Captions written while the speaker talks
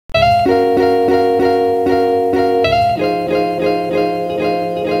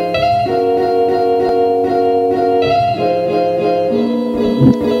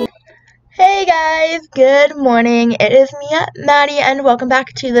Good morning, it is me, Maddie, and welcome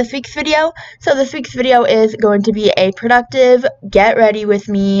back to this week's video. So this week's video is going to be a productive get ready with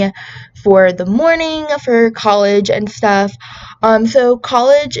me for the morning, for college and stuff. So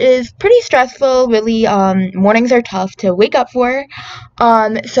college is pretty stressful, really. Mornings are tough to wake up for.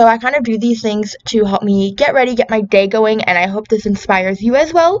 So I kind of do these things to help me get ready, get my day going, and I hope this inspires you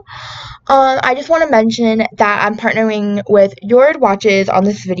as well. I just want to mention that I'm partnering with Yord Watches on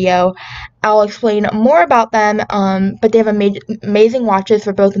this video. I'll explain more about them, but they have amazing watches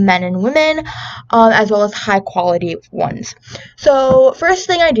for both men and women, as well as high quality ones. So first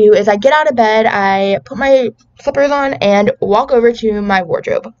thing I do is I get out of bed, I put my slippers on, and walk over to my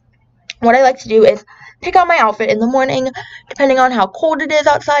wardrobe. What I like to do is pick out my outfit in the morning. Depending on how cold it is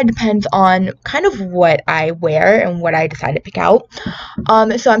outside, depends on kind of what I wear and what I decide to pick out.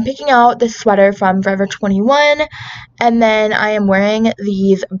 So I'm picking out this sweater from Forever 21, and then I am wearing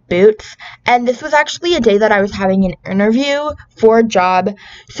these boots. And this was actually a day that I was having an interview for a job,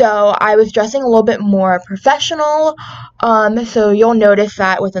 so I was dressing a little bit more professional. So you'll notice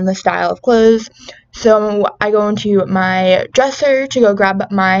that within the style of clothes. So I go into my dresser to go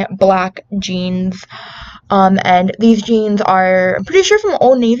grab my black jeans, and these jeans are, I'm pretty sure, from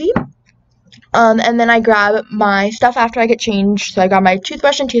Old Navy. And then I grab my stuff after I get changed. So I got my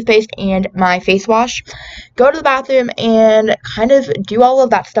toothbrush and toothpaste and my face wash, go to the bathroom, and kind of do all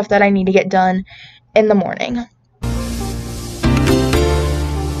of that stuff that I need to get done in the morning.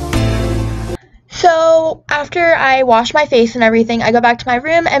 So after I wash my face and everything, I go back to my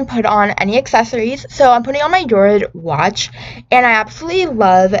room and put on any accessories. So I'm putting on my Yord watch, and I absolutely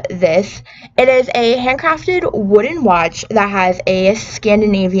love this. It is a handcrafted wooden watch that has a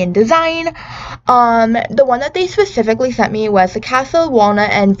Scandinavian design. The one that they specifically sent me was the Castle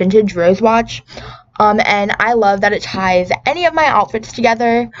Walnut and Vintage Rose watch. And I love that it ties any of my outfits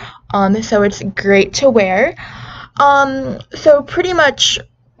together. So it's great to wear. So pretty much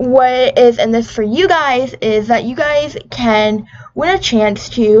what is in this for you guys is that you guys can win a chance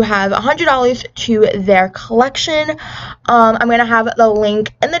to have $100 to their collection. I'm going to have the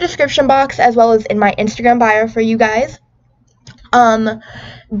link in the description box as well as in my Instagram bio for you guys.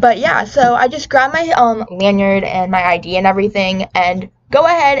 But yeah, so I just grab my lanyard and my ID and everything and go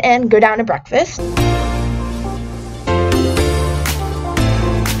ahead and go down to breakfast.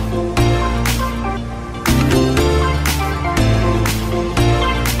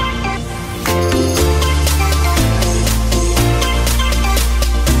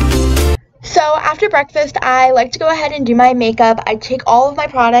 After breakfast, I like to go ahead and do my makeup. I take all of my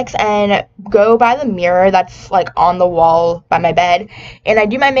products and go by the mirror that's like on the wall by my bed, and I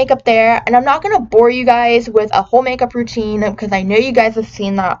do my makeup there. And I'm not going to bore you guys with a whole makeup routine because I know you guys have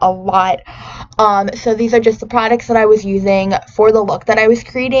seen that a lot. So these are just the products that I was using for the look that I was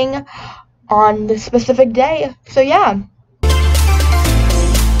creating on this specific day. So yeah.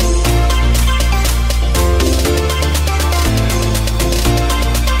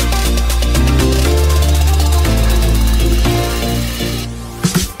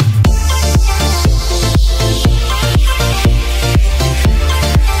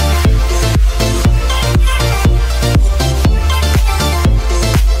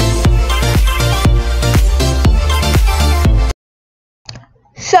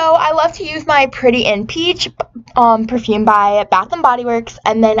 So I love to use my Pretty in Peach perfume by Bath & Body Works,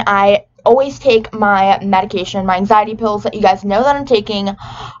 and then I always take my medication, my anxiety pills that you guys know that I'm taking,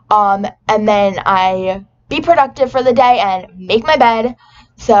 and then I be productive for the day and make my bed.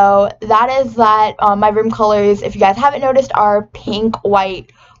 So that is that. My room colors, if you guys haven't noticed, are pink,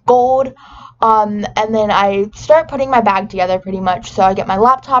 white, gold. And then I start putting my bag together pretty much. So I get my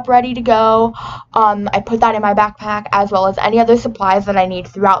laptop ready to go. I put that in my backpack as well as any other supplies that I need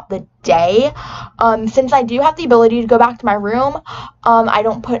throughout the day. Since I do have the ability to go back to my room, I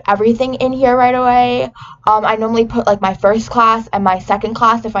don't put everything in here right away. I normally put like my first class and my second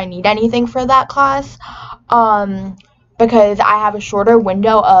class if I need anything for that class. Because I have a shorter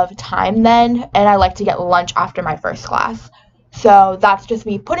window of time then, and I like to get lunch after my first class. So that's just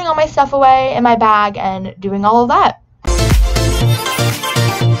me putting all my stuff away in my bag and doing all of that.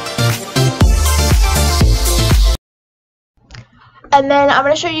 And then I'm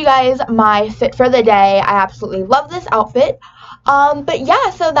going to show you guys my fit for the day. I absolutely love this outfit. But yeah,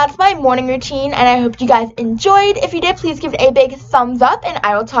 so that's my morning routine, and I hope you guys enjoyed. If you did, please give it a big thumbs up, and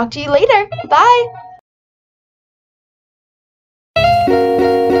I will talk to you later. Bye!